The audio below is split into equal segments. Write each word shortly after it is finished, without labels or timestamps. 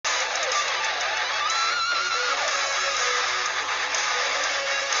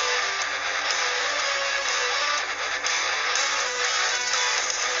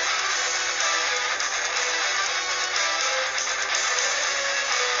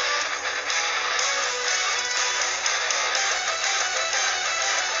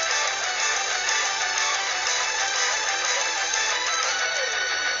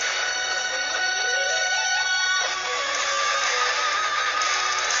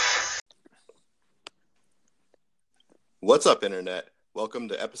What's up, Internet? Welcome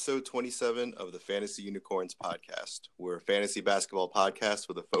to episode 27 of the Fantasy Unicorns podcast. We're a fantasy basketball podcast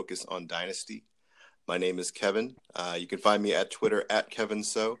with a focus on Dynasty. My name is Kevin. You can find me at Twitter at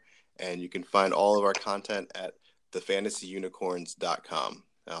KevinSo, and you can find all of our content at thefantasyunicorns.com.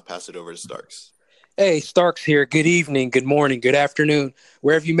 I'll pass it over to Starks. Hey, Starks here. Good evening, good morning, good afternoon,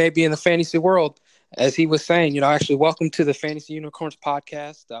 wherever you may be in the fantasy world. As he was saying, actually, welcome to the Fantasy Unicorns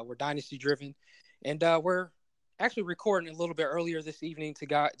podcast. We're dynasty driven, and we're actually recording a little bit earlier this evening to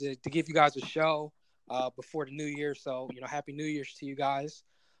give you guys a show before the new year. So, happy New Year's to you guys.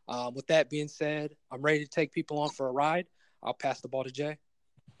 With that being said, I'm ready to take people on for a ride. I'll pass the ball to Jay.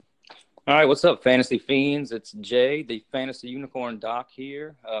 All right, what's up, Fantasy Fiends? It's Jay, the Fantasy Unicorn Doc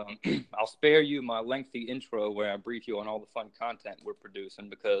here. I'll spare you my lengthy intro where I brief you on all the fun content we're producing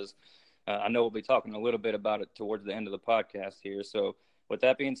because I know we'll be talking a little bit about it towards the end of the podcast here. So with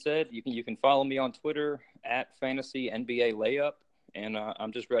that being said, you can follow me on Twitter at Fantasy NBA Layup, and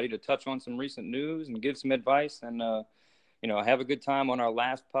I'm just ready to touch on some recent news and give some advice and, have a good time on our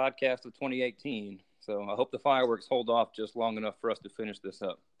last podcast of 2018. So I hope the fireworks hold off just long enough for us to finish this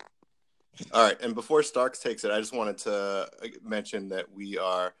up. All right, and before Starks takes it, I just wanted to mention that we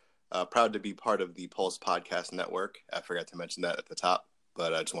are proud to be part of the Pulse Podcast Network. I forgot to mention that at the top,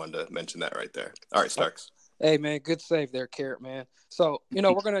 but I just wanted to mention that right there. All right, Starks. Hey, man, good save there, Carrot, man. So, we're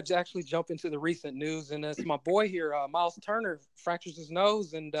going to actually jump into the recent news, and it's my boy here, Miles Turner, fractures his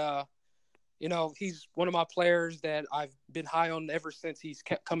nose, and, he's one of my players that I've been high on ever since he's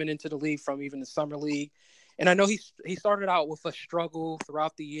kept coming into the league from even the summer league. And I know he started out with a struggle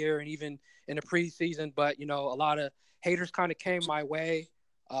throughout the year and even in the preseason, but, a lot of haters kind of came my way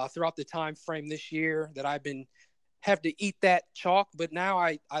throughout the time frame this year that I've been have to eat that chalk. But now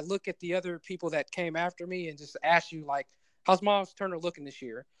I look at the other people that came after me and just ask you, like, how's Miles Turner looking this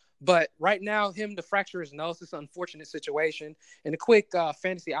year? But right now, him to fracture his nose is an unfortunate situation. And a quick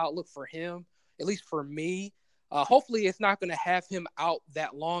fantasy outlook for him, at least for me, hopefully it's not going to have him out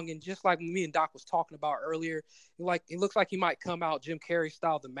that long. And just like me and Doc was talking about earlier, it looks like he might come out Jim Carrey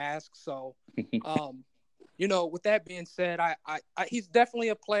style, The Mask. So, with that being said, I he's definitely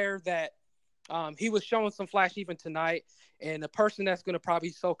a player that he was showing some flash even tonight. And the person that's going to probably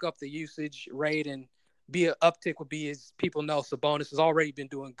soak up the usage rate and be an uptick would be, as people know, Sabonis has already been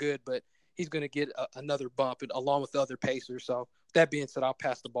doing good, but he's going to get another bump along with the other Pacers. So that being said, I'll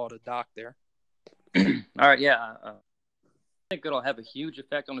pass the ball to Doc there. All right, yeah. I think it'll have a huge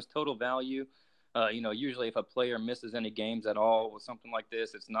effect on his total value. Usually if a player misses any games at all with something like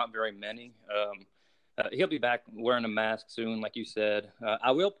this, it's not very many. He'll be back wearing a mask soon, like you said.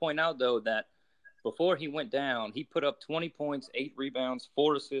 I will point out, though, that before he went down, he put up 20 points, 8 rebounds,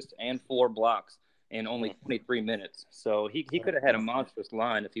 4 assists, and 4 blocks in only 23 minutes. So he could have had a monstrous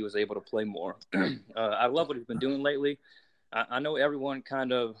line if he was able to play more. I love what he's been doing lately. I know everyone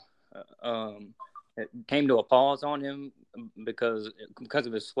kind of came to a pause on him because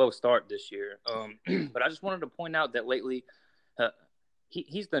of his slow start this year. But I just wanted to point out that lately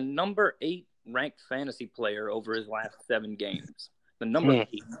he's the number 8 ranked fantasy player over his last 7 games. The number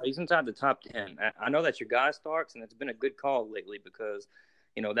 8. He's inside the top 10. I know that's your guy, Starks, and it's been a good call lately because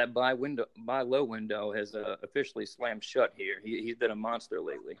that buy low window has officially slammed shut here. He's been a monster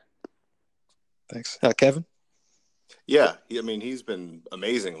lately. Thanks, Kevin. Yeah, he's been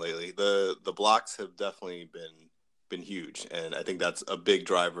amazing lately. The blocks have definitely been huge, and I think that's a big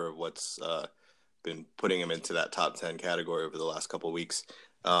driver of what's been putting him into that top 10 category over the last couple of weeks.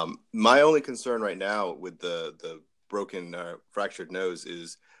 My only concern right now with the broken fractured nose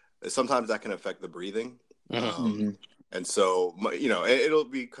is sometimes that can affect the breathing. And so, it'll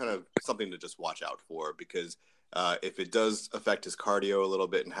be kind of something to just watch out for because if it does affect his cardio a little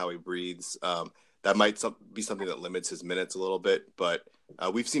bit and how he breathes, that might be something that limits his minutes a little bit. But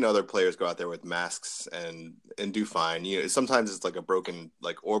we've seen other players go out there with masks and do fine. Sometimes it's like a broken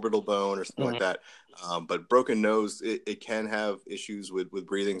orbital bone or something like that. But broken nose, it can have issues with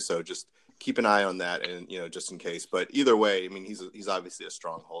breathing. So just keep an eye on that and, just in case. But either way, he's obviously a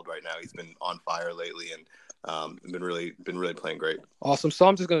stronghold right now. He's been on fire lately and been really playing great. Awesome. So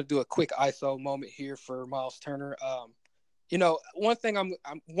I'm just going to do a quick ISO moment here for Miles Turner. One thing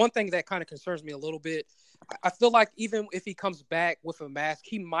that kind of concerns me a little bit, I feel like even if he comes back with a mask,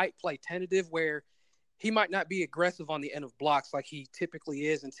 he might play tentative where he might not be aggressive on the end of blocks like he typically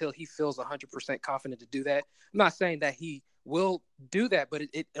is until he feels 100% confident to do that. I'm not saying that he will do that, but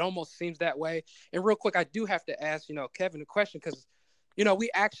it almost seems that way. And real quick, I do have to ask, Kevin a question because,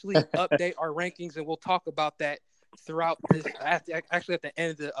 we actually update our rankings and we'll talk about that throughout this, actually at the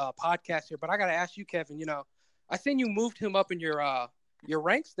end of the podcast here. But I got to ask you, Kevin, I seen you moved him up in your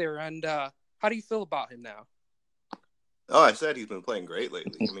ranks there, and how do you feel about him now? Oh, I said he's been playing great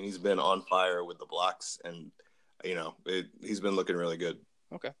lately. I mean, he's been on fire with the blocks, and he's been looking really good.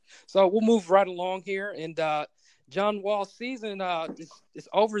 Okay, so we'll move right along here, and John Wall's season is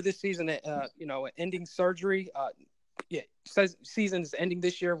over this season. Ending surgery. Says season is ending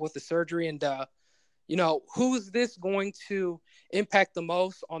this year with the surgery, and who is this going to impact the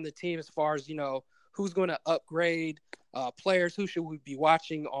most on the team as far as who's going to upgrade players? Who should we be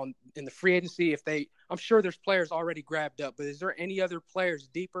watching in the free agency? I'm sure there's players already grabbed up, but is there any other players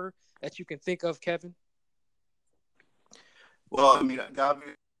deeper that you can think of, Kevin? Well, I mean,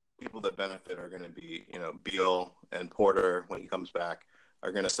 obviously, people that benefit are going to be, Beal and Porter when he comes back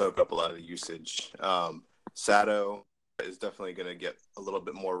are going to soak up a lot of the usage. Sato is definitely going to get a little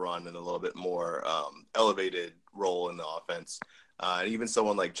bit more run and a little bit more elevated role in the offense. And even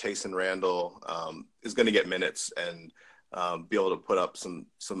someone like Chasson Randle is going to get minutes and be able to put up some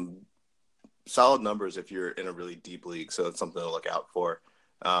solid numbers if you're in a really deep league. So it's something to look out for.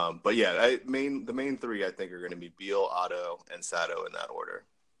 But yeah, the main three I think are going to be Beal, Otto, and Sato in that order.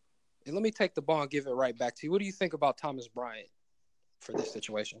 And let me take the ball and give it right back to you. What do you think about Thomas Bryant for this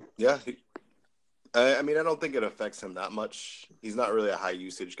situation? Yeah, I mean, I don't think it affects him that much. He's not really a high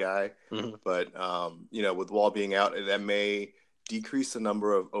usage guy, but with Wall being out, that may decrease the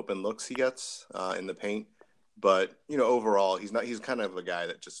number of open looks he gets in the paint. But overall, he's kind of a guy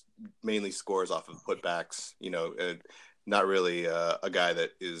that just mainly scores off of putbacks. Not really a guy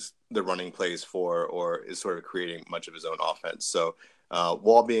that is the running plays for or is sort of creating much of his own offense. So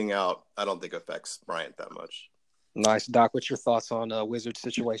Wall being out, I don't think affects Bryant that much. Nice. Doc, what's your thoughts on Wizards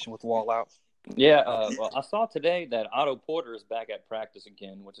situation with Wall out? Yeah, well, I saw today that Otto Porter is back at practice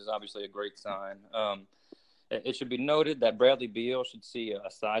again, which is obviously a great sign. It should be noted that Bradley Beal should see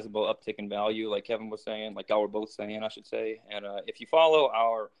a sizable uptick in value, like Kevin was saying, like y'all were both saying, I should say. And if you follow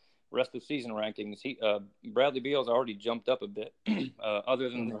our rest of season rankings, Bradley Beal's already jumped up a bit.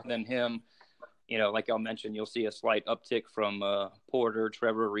 Other than him, like y'all mentioned, you'll see a slight uptick from Porter,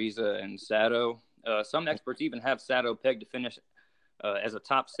 Trevor Ariza, and Sato. Some experts even have Sato pegged to finish as a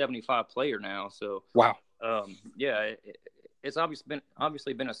top 75 player now. So wow, it's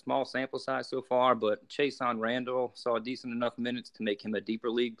obviously been a small sample size so far, but Chasson Randle saw decent enough minutes to make him a deeper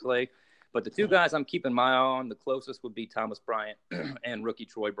league play. But the two guys I'm keeping my eye on the closest would be Thomas Bryant and rookie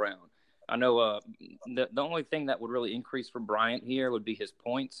Troy Brown. I know the only thing that would really increase for Bryant here would be his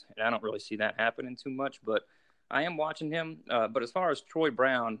points, and I don't really see that happening too much, but I am watching him. But as far as Troy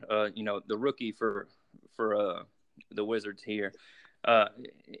Brown, the rookie for the Wizards here,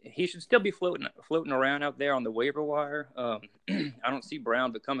 he should still be floating around out there on the waiver wire. I don't see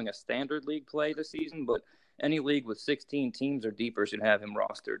Brown becoming a standard league play this season, but any league with 16 teams or deeper should have him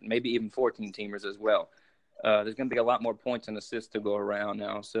rostered, maybe even 14 teamers as well. There's going to be a lot more points and assists to go around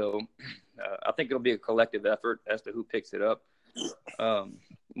now, so I think it'll be a collective effort as to who picks it up.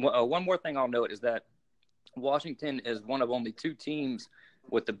 One more thing I'll note is that Washington is one of only two teams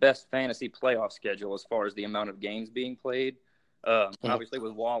with the best fantasy playoff schedule as far as the amount of games being played. Obviously,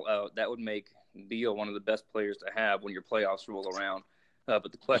 with Wall out, that would make Beal one of the best players to have when your playoffs roll around.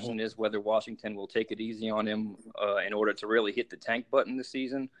 But the question is whether Washington will take it easy on him in order to really hit the tank button this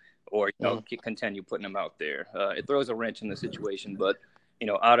season, or continue putting him out there. It throws a wrench in the situation, but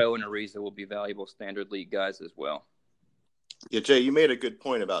Otto and Ariza will be valuable standard league guys as well. Yeah, Jay, you made a good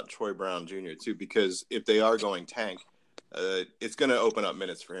point about Troy Brown Jr. too, because if they are going tank, it's going to open up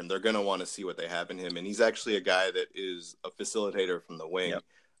minutes for him. They're going to want to see what they have in him, and he's actually a guy that is a facilitator from the wing. Yep.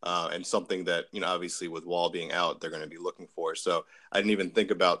 And something that, obviously with Wall being out, they're going to be looking for. So I didn't even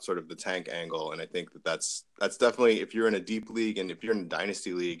think about sort of the tank angle. And I think that's definitely, if you're in a deep league and if you're in a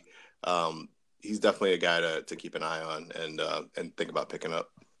dynasty league, he's definitely a guy to keep an eye on and think about picking up.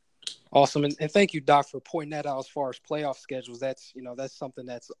 Awesome. And thank you, Doc, for pointing that out as far as playoff schedules. That's something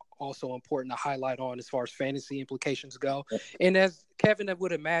that's also important to highlight on as far as fantasy implications go. And as Kevin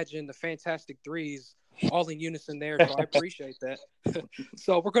would imagine, the Fantastic Threes all in unison there, so I appreciate that.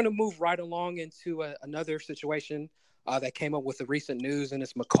 So we're going to move right along into another situation that came up with the recent news, and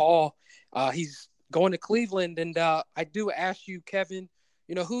it's McCall. He's going to Cleveland, and I do ask you, Kevin,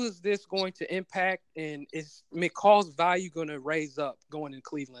 who is this going to impact, and is McCall's value going to raise up going in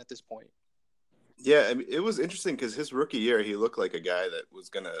Cleveland at this point? Yeah, I mean, it was interesting because his rookie year, he looked like a guy that was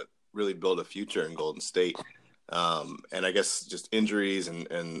going to really build a future in Golden State. And I guess just injuries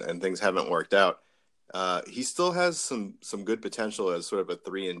and things haven't worked out. He still has some good potential as sort of a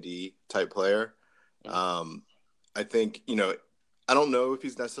 3-and-D type player. I think, I don't know if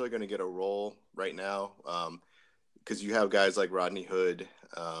he's necessarily going to get a role right now because you have guys like Rodney Hood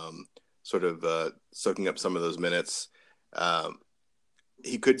sort of soaking up some of those minutes.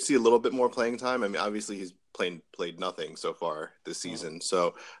 He could see a little bit more playing time. I mean, obviously played nothing so far this season.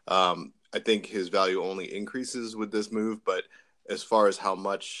 So I think his value only increases with this move. But as far as how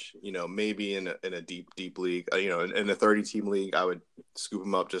much, maybe in a deep league, in a 30-team league, I would scoop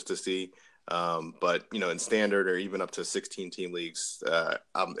him up just to see. But in standard or even up to 16-team leagues,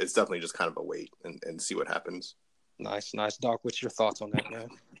 it's definitely just kind of a wait and see what happens. Nice, Doc. What's your thoughts on that, man?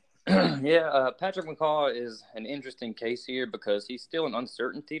 Yeah, Patrick McCaw is an interesting case here because he's still an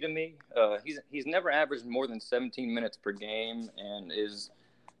uncertainty to me. He's never averaged more than 17 minutes per game and is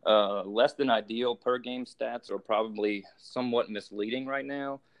less than ideal per game stats, or probably somewhat misleading right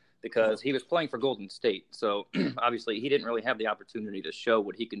now because he was playing for Golden State. So obviously he didn't really have the opportunity to show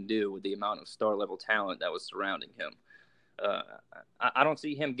what he can do with the amount of star level talent that was surrounding him. I don't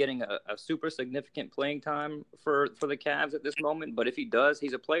see him getting a super significant playing time for the Cavs at this moment, but if he does,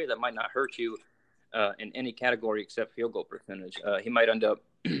 he's a player that might not hurt you in any category except field goal percentage. He might end up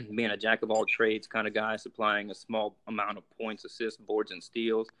being a jack of all trades kind of guy, supplying a small amount of points, assists, boards, and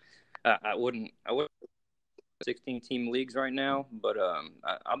steals. I wouldn't 16-team leagues right now, but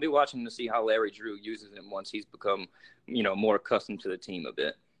I'll be watching to see how Larry Drew uses him once he's become, more accustomed to the team a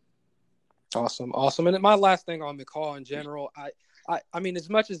bit. Awesome. And my last thing on McCaw in general, I mean, as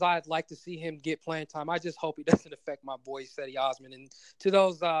much as I'd like to see him get playing time, I just hope he doesn't affect my boy, Cedi Osman. And to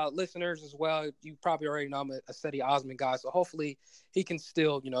those listeners as well, you probably already know I'm a Cedi Osman guy, so hopefully he can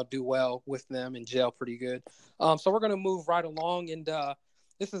still, do well with them and gel pretty good. So we're going to move right along, and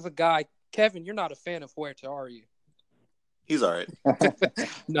this is a guy, Kevin, you're not a fan of Huerta, are you? He's all right.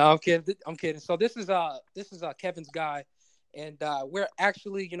 No, I'm kidding. So this is Kevin's guy. And we're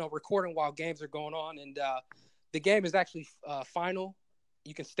actually, recording while games are going on. And the game is actually final.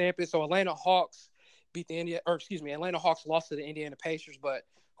 You can stamp it. So Atlanta Hawks lost to the Indiana Pacers. But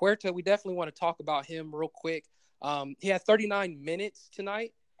Huerta, we definitely want to talk about him real quick. He had 39 minutes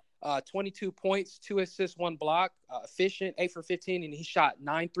tonight, 22 points, 2 assists, 1 block, efficient, 8 for 15. And he shot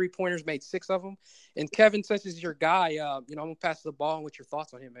 9 3-pointers, made 6 of them. And Kevin, since he's your guy, I'm going to pass the ball. And what's your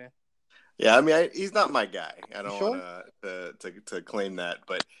thoughts on him, man? Yeah, I mean, he's not my guy. I don't want to claim that,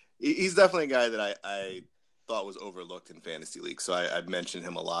 but he's definitely a guy that I thought was overlooked in fantasy league. So I've mentioned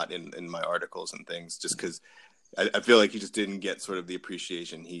him a lot in my articles and things, just because I feel like he just didn't get sort of the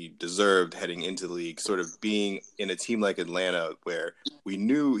appreciation he deserved heading into the league. Sort of being in a team like Atlanta, where we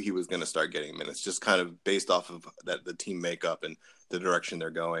knew he was going to start getting minutes, just kind of based off of the team makeup and the direction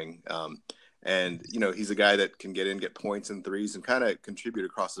they're going. And, he's a guy that can get points and threes and kind of contribute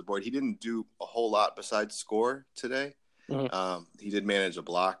across the board. He didn't do a whole lot besides score today. Mm-hmm. He did manage a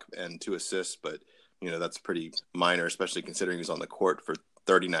block and 2 assists, but, that's pretty minor, especially considering he was on the court for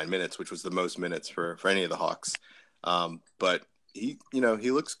 39 minutes, which was the most minutes for any of the Hawks. But he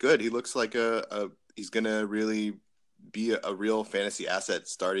looks good. He looks like he's going to really be a real fantasy asset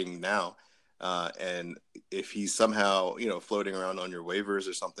starting now. And if he's somehow, floating around on your waivers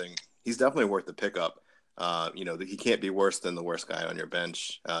or something, he's definitely worth the pickup. He can't be worse than the worst guy on your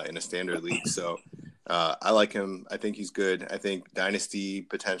bench in a standard league. So I like him. I think he's good. I think dynasty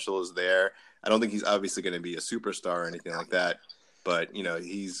potential is there. I don't think he's obviously going to be a superstar or anything like that. But,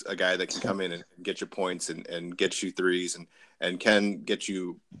 he's a guy that can come in and get you points and get you threes and can get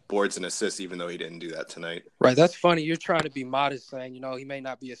you boards and assists, even though he didn't do that tonight. Right. That's funny. You're trying to be modest saying, he may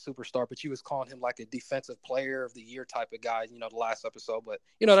not be a superstar, but you was calling him like a defensive player of the year type of guy, the last episode. But,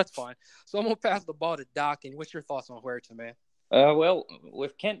 that's fine. So I'm going to pass the ball to Doc. And what's your thoughts on Huerta, man? Well,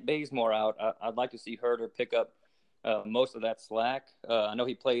 with Kent Bazemore out, I'd like to see Huerta pick up most of that slack. I know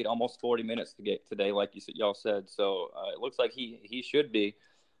he played almost 40 minutes today, like y'all said. So it looks like he should be.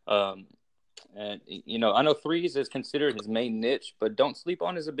 And, I know threes is considered his main niche, but don't sleep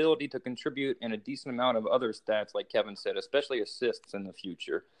on his ability to contribute in a decent amount of other stats, like Kevin said, especially assists in the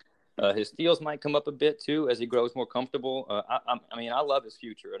future. His steals might come up a bit, too, as he grows more comfortable. I love his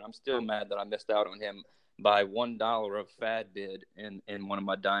future, and I'm still mad that I missed out on him by $1 of fad bid in one of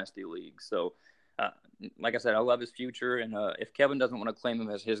my dynasty leagues. So, like I said, I love his future, and if Kevin doesn't want to claim him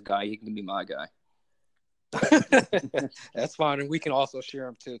as his guy, he can be my guy. That's fine, and we can also share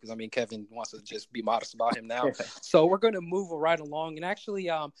him too, because Kevin wants to just be modest about him now. So we're going to move right along, and actually,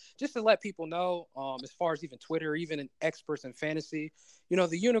 just to let people know, as far as even Twitter, even experts in fantasy,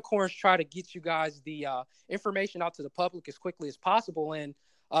 the Unicorns try to get you guys the information out to the public as quickly as possible, and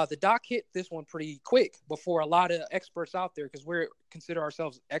the Doc hit this one pretty quick before a lot of experts out there, because we consider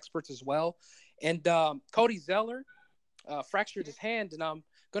ourselves experts as well. And Cody Zeller fractured his hand, and I'm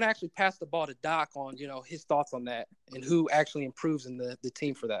going to actually pass the ball to Doc on, his thoughts on that and who actually improves in the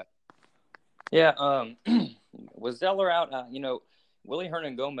team for that. Yeah, with Zeller out, Willie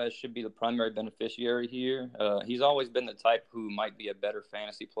Hernan-Gomez should be the primary beneficiary here. He's always been the type who might be a better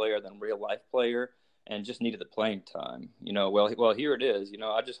fantasy player than real-life player. and just needed the playing time. Well, here it is.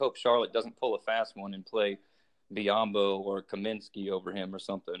 I just hope Charlotte doesn't pull a fast one and play Biyombo or Kaminsky over him or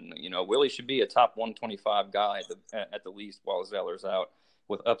something. Willie should be a top 125 guy at the least while Zeller's out,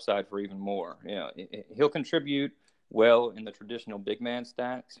 with upside for even more. He'll contribute well in the traditional big man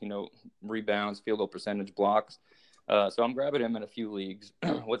stats, rebounds, field goal percentage, blocks. So I'm grabbing him in a few leagues.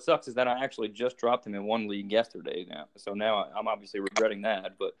 What sucks is that I actually just dropped him in one league yesterday now. So now I'm obviously regretting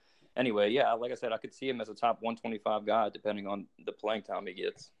that. But anyway, yeah, like I said, I could see him as a top 125 guy depending on the playing time he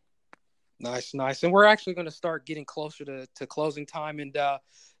gets. Nice. And we're actually going to start getting closer to closing time. And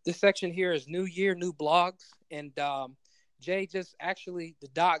this section here is New Year, New Blogs. And Jay the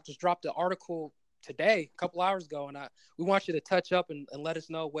doc just dropped the article today, a couple hours ago. And we want you to touch up and let us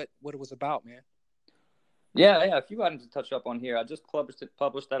know what it was about, man. Yeah, a few items to touch up on here. I just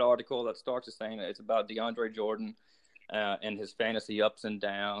published that article that starts with saying that it's about DeAndre Jordan and his fantasy ups and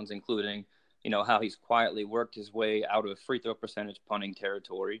downs, including, how he's quietly worked his way out of free throw percentage punting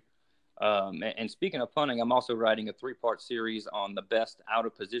territory. And speaking of punting, I'm also writing a 3-part series on the best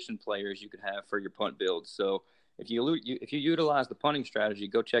out-of-position players you could have for your punt build. So if you utilize the punting strategy,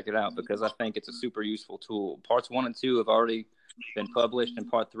 go check it out because I think it's a super useful tool. Parts 1 and 2 have already been published, and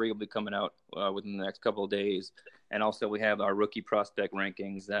part 3 will be coming out within the next couple of days. And also we have our rookie prospect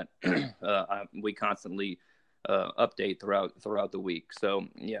rankings that we constantly update throughout the week. So,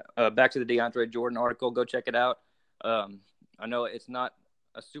 back to the DeAndre Jordan article. Go check it out. I know it's not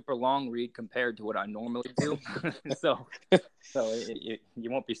a super long read compared to what I normally do. so you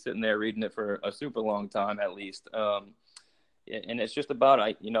won't be sitting there reading it for a super long time at least. And it's just about,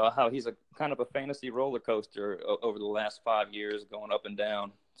 how he's a kind of a fantasy roller coaster over the last 5 years, going up and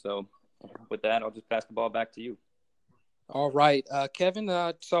down. So with that, I'll just pass the ball back to you. All right, Kevin.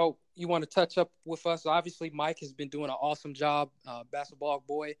 So you want to touch up with us? Obviously, Mike has been doing an awesome job. Basketball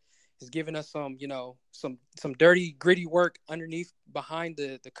Boy has given us some dirty, gritty work behind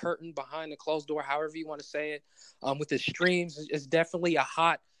the curtain, behind the closed door, however you want to say it. With the streams, it's definitely a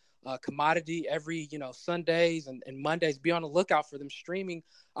hot commodity every Sundays and Mondays. Be on the lookout for them streaming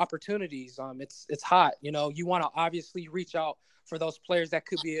opportunities. It's hot. You want to obviously reach out for those players that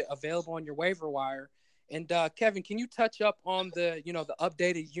could be available on your waiver wire. And Kevin, can you touch up on the the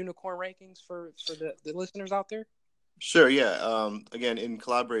updated unicorn rankings for the listeners out there? Sure, yeah. Again, in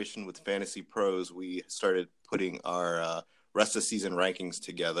collaboration with Fantasy Pros, we started putting our rest of season rankings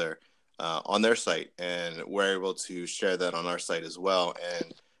together on their site, and we're able to share that on our site as well.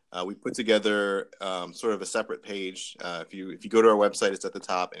 And we put together sort of a separate page. If you go to our website, it's at the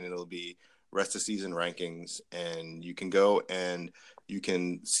top, and it'll be rest of season rankings, and you can go and you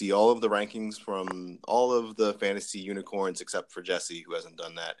can see all of the rankings from all of the fantasy unicorns except for Jesse, who hasn't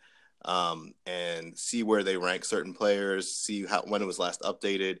done that. And see where they rank certain players, see when it was last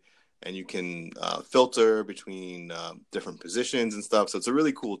updated, and you can filter between different positions and stuff. So it's a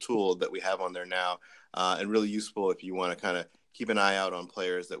really cool tool that we have on there now, and really useful if you want to kind of keep an eye out on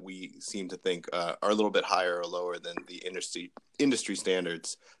players that we seem to think are a little bit higher or lower than the industry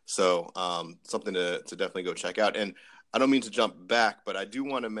standards. So something to definitely go check out. And I don't mean to jump back, but I do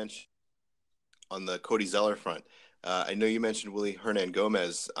want to mention on the Cody Zeller front. I know you mentioned Willie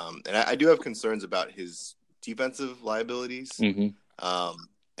Hernangomez, and I do have concerns about his defensive liabilities. Mm-hmm.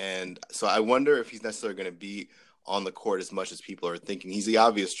 And so I wonder if he's necessarily going to be on the court as much as people are thinking. He's the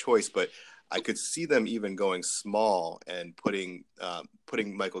obvious choice, but I could see them even going small and putting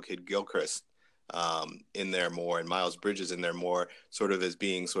Michael Kidd-Gilchrist in there more and Miles Bridges in there more, sort of as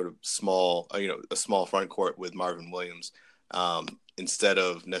being sort of small, a small front court with Marvin Williams, instead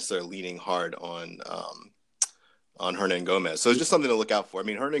of necessarily leaning hard on Hernangomez. So it's just something to look out for. I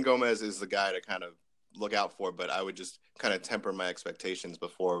mean, Hernangomez is the guy to kind of look out for, but I would just kind of temper my expectations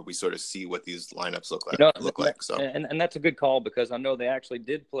before we sort of see what these lineups look like. So, and that's a good call, because I know they actually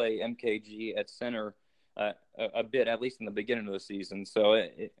did play MKG at center a bit, at least in the beginning of the season. So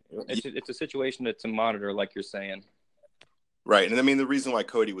it's a situation to monitor, like you're saying. Right. And I mean, the reason why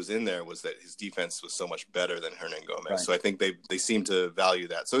Cody was in there was that his defense was so much better than Hernangomez. Right. So I think they seem to value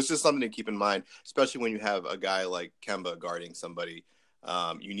that. So it's just something to keep in mind, especially when you have a guy like Kemba guarding somebody.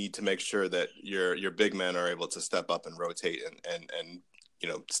 You need to make sure that your big men are able to step up and rotate and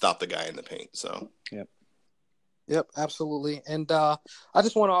stop the guy in the paint. So Yep, absolutely. And I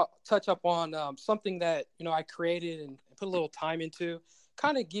just want to touch up on something that I created and put a little time into,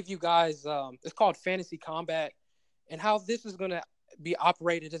 kind of give you guys. It's called Fantasy Combat, and how this is going to be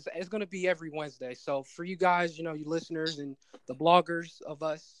operated is it's going to be every Wednesday. So for you guys, you listeners and the bloggers of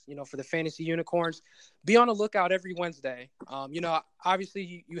us, for the Fantasy Unicorns, be on the lookout every Wednesday.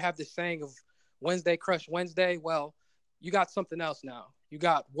 Obviously you have this saying of Wednesday Crush Wednesday. Well, you got something else now. You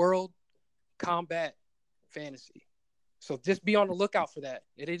got World Combat fantasy. So just be on the lookout for that.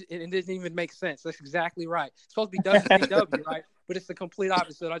 It didn't even make sense. That's exactly right. It's supposed to be WCW, right? But it's the complete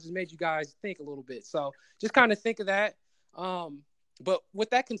opposite. I just made you guys think a little bit. So just kind of think of that. But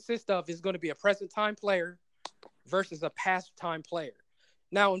what that consists of is going to be a present time player versus a past time player.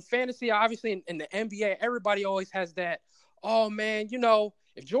 Now in fantasy, obviously in the NBA, everybody always has that, oh man,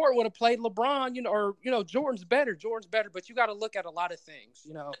 if Jordan would have played LeBron, or Jordan's better, but you got to look at a lot of things,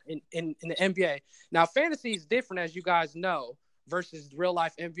 in the NBA. Now fantasy is different, as you guys know, versus real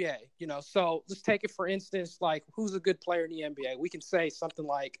life NBA, so let's take it for instance, like who's a good player in the NBA? We can say something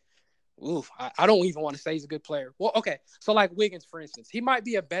like, I don't even want to say he's a good player. Well, okay. So like Wiggins, for instance, he might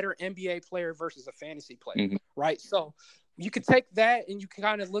be a better NBA player versus a fantasy player, right? So you could take that and you can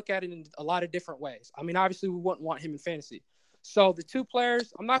kind of look at it in a lot of different ways. I mean, obviously we wouldn't want him in fantasy. So the two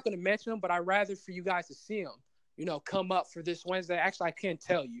players, I'm not going to mention them, but I'd rather for you guys to see them, come up for this Wednesday. Actually, I can't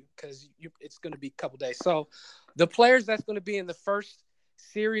tell you because it's going to be a couple days. So the players that's going to be in the first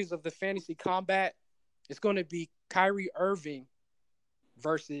series of the fantasy combat, it's going to be Kyrie Irving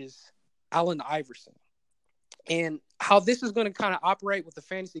versus Allen Iverson. And how this is going to kind of operate with the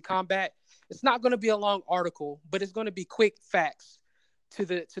fantasy combat, it's not going to be a long article, but it's going to be quick facts to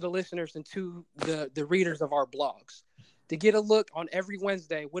the listeners and to the readers of our blogs. To get a look on every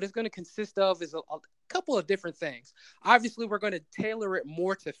Wednesday, what it's going to consist of is a couple of different things. Obviously, we're going to tailor it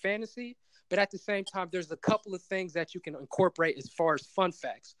more to fantasy, but at the same time, there's a couple of things that you can incorporate as far as fun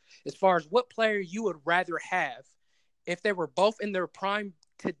facts, as far as what player you would rather have if they were both in their prime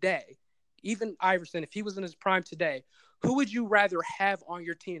today. Even Iverson, if he was in his prime today, who would you rather have on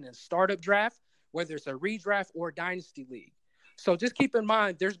your team in a startup draft, whether it's a redraft or a dynasty league? So just keep in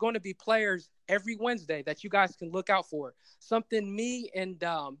mind, there's going to be players every Wednesday that you guys can look out for. Something me and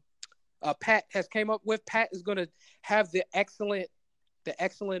Pat has came up with. Pat is going to have the excellent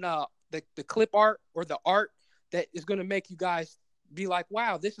clip art or the art that is going to make you guys be like,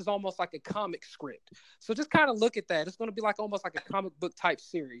 wow, this is almost like a comic script. So just kind of look at that. It's going to be like almost like a comic book type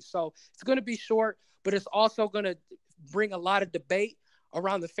series. So it's going to be short, but it's also going to bring a lot of debate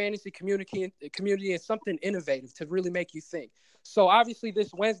around the fantasy community and something innovative to really make you think. So obviously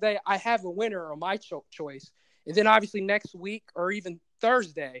this Wednesday, I have a winner on my choice. And then obviously next week or even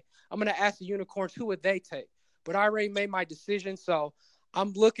Thursday, I'm going to ask the Unicorns who would they take. But I already made my decision, so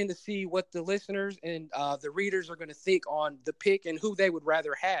I'm looking to see what the listeners and the readers are going to think on the pick and who they would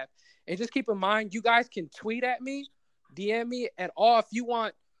rather have. And just keep in mind, you guys can tweet at me, DM me at all. If you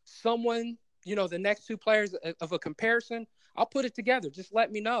want someone, the next two players of a comparison, I'll put it together. Just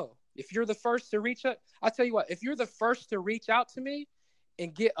let me know. If you're the first to reach out, I'll tell you what, if you're the first to reach out to me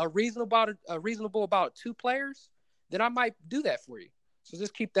and get a reasonable about two players, then I might do that for you. So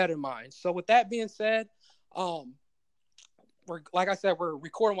just keep that in mind. So with that being said, like I said, we're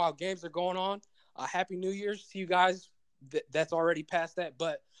recording while games are going on. Happy New Year's to you guys. That's already past that.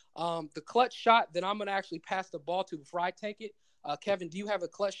 But the clutch shot that I'm going to actually pass the ball to before I take it. Kevin, do you have a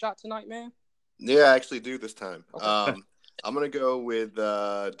clutch shot tonight, man? Yeah, I actually do this time. Okay. I'm going to go with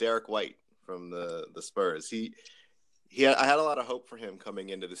Derek White from the Spurs. I had a lot of hope for him coming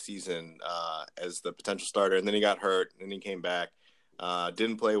into the season as the potential starter, and then he got hurt, and then he came back.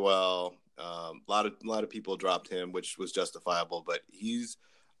 Didn't play well. A lot of people dropped him, which was justifiable, but he's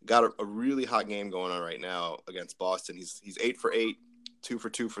got a really hot game going on right now against Boston. He's 8 for 8, 2 for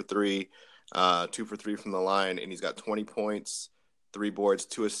 2 for 3, 2 for 3 from the line, and he's got 20 points, 3 boards,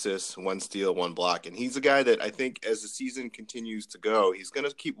 2 assists, 1 steal, 1 block. And he's a guy that I think as the season continues to go, he's going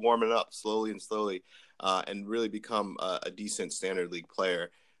to keep warming up slowly and really become a decent standard league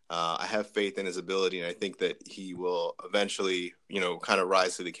player. I have faith in his ability, and I think that he will eventually, kind of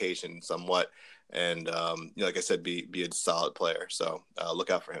rise to the occasion somewhat, and like I said, be a solid player. So look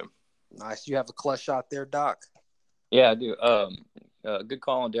out for him. Nice. You have a clutch shot there, Doc? Yeah, I do. Good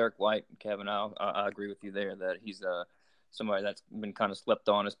call on Derek White, Kevin. I agree with you there that he's somebody that's been kind of slept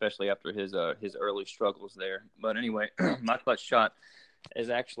on, especially after his early struggles there. But anyway, my clutch shot is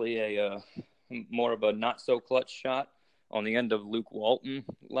actually a more of a not so clutch shot on the end of Luke Walton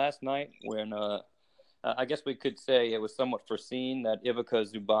last night, when I guess we could say it was somewhat foreseen that Ivica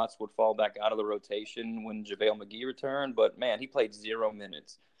Zubac would fall back out of the rotation when JaVale McGee returned. But, man, he played 0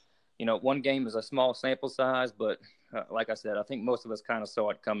 minutes. One game is a small sample size, but like I said, I think most of us kind of saw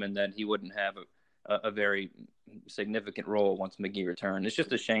it coming that he wouldn't have a very significant role once McGee returned. It's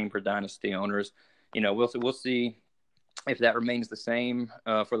just a shame for dynasty owners. We'll see if that remains the same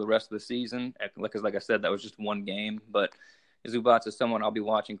for the rest of the season, because like I said, that was just one game. But Zubac is someone I'll be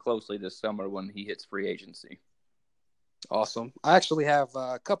watching closely this summer when he hits free agency. Awesome. I actually have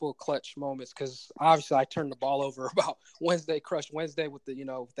a couple of clutch moments because obviously I turned the ball over about Crush Wednesday with the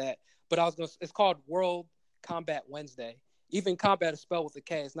with that. But it's called World Combat Wednesday. Even combat is spelled with a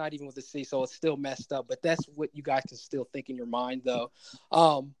K. It's not even with a C, so it's still messed up. But that's what you guys can still think in your mind, though.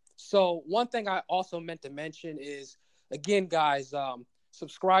 So one thing I also meant to mention is, again, guys,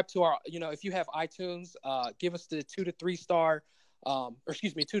 subscribe to our, if you have iTunes, give us the 2 to 3 star, 2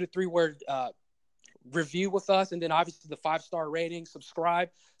 to 3 word review with us. And then obviously the 5-star rating, subscribe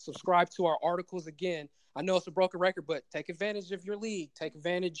to our articles. Again, I know it's a broken record, but take advantage of your league. Take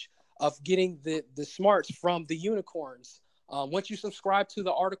advantage of getting the smarts from the unicorns. Once you subscribe to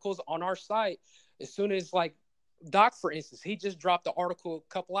the articles on our site, as soon as like Doc, for instance, he just dropped the article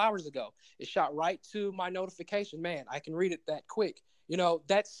a couple hours ago. It shot right to my notification. Man, I can read it that quick.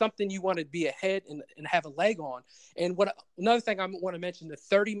 That's something you want to be ahead and have a leg on. And another thing I want to mention, the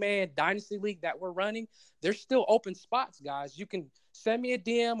 30-man dynasty league that we're running, there's still open spots, guys. You can send me a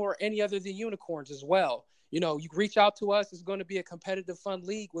DM or any other of the unicorns as well. You can reach out to us. It's going to be a competitive, fun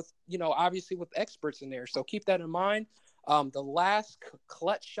league with, obviously with experts in there. So keep that in mind. The last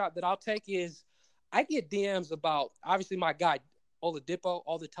clutch shot that I'll take is I get DMs about, obviously, my guy Oladipo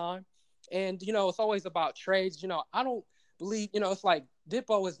all the time. And, it's always about trades. I don't believe, it's like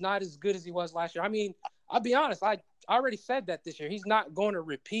Dippo is not as good as he was last year. I mean, I'll be honest. I already said that this year. He's not going to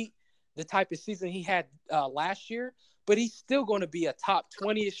repeat the type of season he had last year, but he's still going to be a top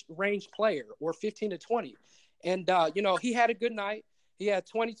 20-ish range player or 15 to 20. And, he had a good night. He had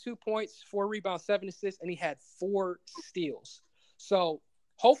 22 points, 4 rebounds, 7 assists, and he had 4 steals. So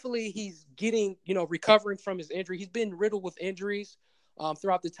hopefully he's getting, recovering from his injury. He's been riddled with injuries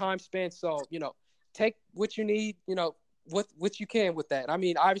throughout the time span. So, take what you need, what you can with that. I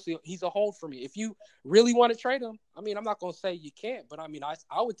mean, obviously he's a hold for me. If you really want to trade him, I mean, I'm not going to say you can't, but I mean,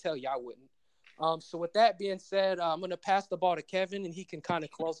 I would tell you I wouldn't. So with that being said, I'm going to pass the ball to Kevin and he can kind of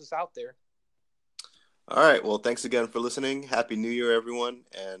close us out there. All right. Well, thanks again for listening. Happy New Year, everyone.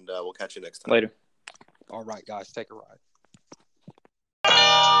 And we'll catch you next time. Later. All right, guys, take a ride.